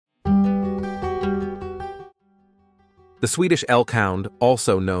The Swedish Elkhound,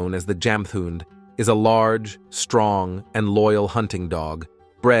 also known as the Jämthund, is a large, strong, and loyal hunting dog,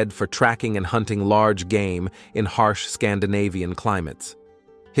 bred for tracking and hunting large game in harsh Scandinavian climates.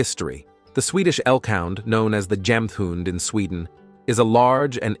 History. The Swedish Elkhound, known as the Jämthund in Sweden, is a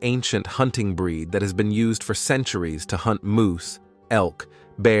large and ancient hunting breed that has been used for centuries to hunt moose, elk,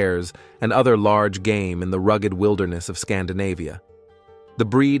 bears, and other large game in the rugged wilderness of Scandinavia. The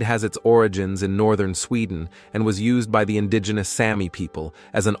breed has its origins in northern Sweden and was used by the indigenous Sami people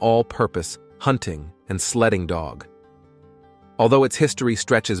as an all-purpose hunting and sledding dog. Although its history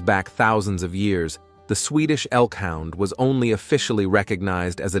stretches back thousands of years, the Swedish Elkhound was only officially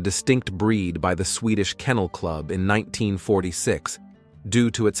recognized as a distinct breed by the Swedish Kennel Club in 1946 due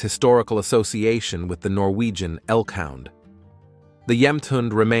to its historical association with the Norwegian Elkhound. The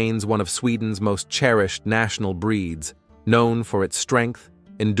Jämthund remains one of Sweden's most cherished national breeds, known for its strength,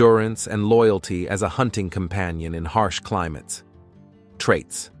 endurance, and loyalty as a hunting companion in harsh climates.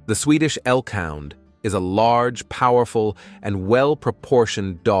 Traits. The Swedish Elkhound is a large, powerful, and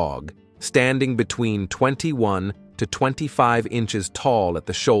well-proportioned dog, standing between 21 to 25 inches tall at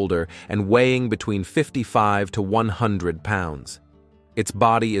the shoulder and weighing between 55 to 100 pounds. Its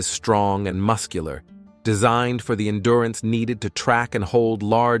body is strong and muscular, designed for the endurance needed to track and hold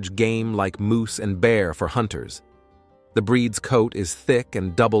large game like moose and bear for hunters. The breed's coat is thick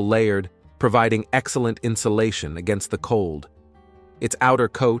and double-layered, providing excellent insulation against the cold. Its outer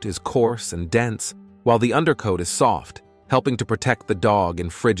coat is coarse and dense, while the undercoat is soft, helping to protect the dog in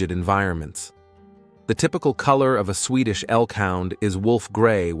frigid environments. The typical color of a Swedish Elkhound is wolf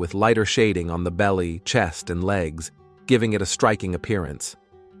gray with lighter shading on the belly, chest, and legs, giving it a striking appearance.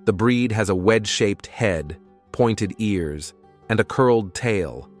 The breed has a wedge-shaped head, pointed ears, and a curled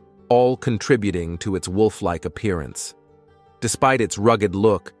tail, all contributing to its wolf-like appearance. Despite its rugged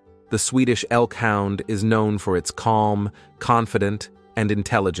look, the Swedish Elkhound is known for its calm, confident, and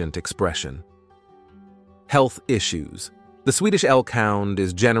intelligent expression. Health issues. The Swedish Elkhound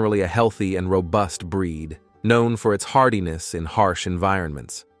is generally a healthy and robust breed, known for its hardiness in harsh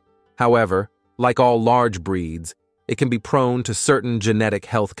environments. However, like all large breeds, it can be prone to certain genetic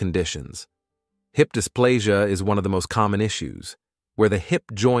health conditions. Hip dysplasia is one of the most common issues, where the hip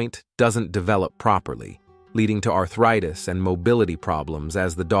joint doesn't develop properly, leading to arthritis and mobility problems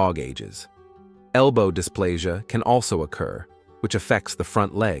as the dog ages. Elbow dysplasia can also occur, which affects the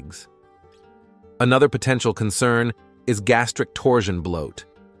front legs. Another potential concern is gastric torsion bloat,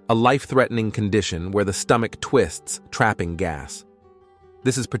 a life-threatening condition where the stomach twists, trapping gas.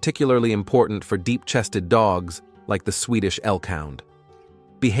 This is particularly important for deep-chested dogs like the Swedish Elkhound.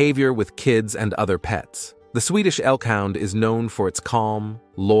 Behavior with kids and other pets. The Swedish Elkhound is known for its calm,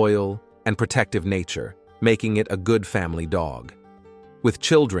 loyal, and protective nature, making it a good family dog. With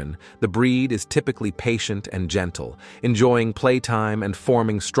children, the breed is typically patient and gentle, enjoying playtime and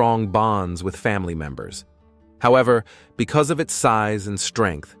forming strong bonds with family members. However, because of its size and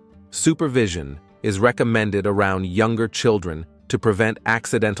strength, supervision is recommended around younger children to prevent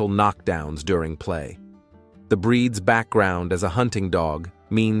accidental knockdowns during play. The breed's background as a hunting dog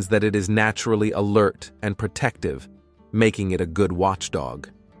means that it is naturally alert and protective, making it a good watchdog.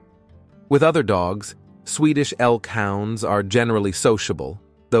 With other dogs, Swedish Elkhounds are generally sociable,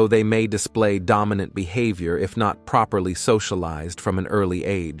 though they may display dominant behavior if not properly socialized from an early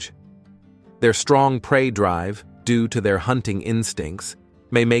age. Their strong prey drive, due to their hunting instincts,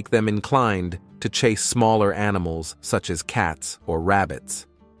 may make them inclined to chase smaller animals such as cats or rabbits.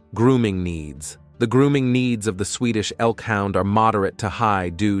 Grooming needs. The grooming needs of the Swedish Elkhound are moderate to high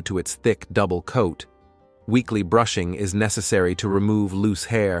due to its thick double coat. Weekly brushing is necessary to remove loose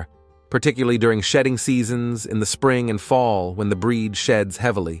hair, particularly during shedding seasons in the spring and fall when the breed sheds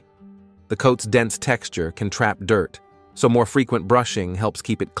heavily. The coat's dense texture can trap dirt, so more frequent brushing helps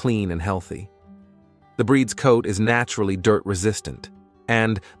keep it clean and healthy. The breed's coat is naturally dirt-resistant,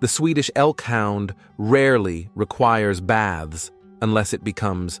 and the Swedish Elkhound rarely requires baths unless it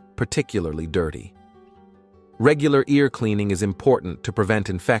becomes particularly dirty. Regular ear cleaning is important to prevent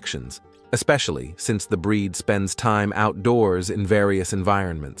infections, especially since the breed spends time outdoors in various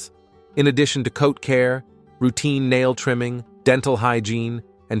environments. In addition to coat care, routine nail trimming, dental hygiene,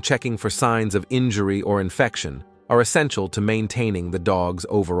 and checking for signs of injury or infection are essential to maintaining the dog's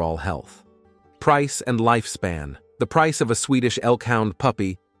overall health. Price and lifespan. The price of a Swedish Elkhound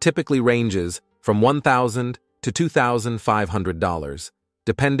puppy typically ranges from $1,000 to $2,500,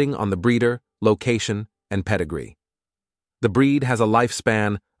 depending on the breeder, location, and pedigree. The breed has a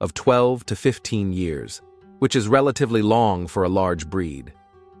lifespan of 12 to 15 years, which is relatively long for a large breed.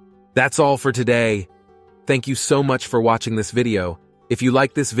 That's all for today. Thank you so much for watching this video. If you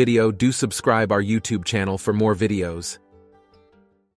like this video, do subscribe our YouTube channel for more videos.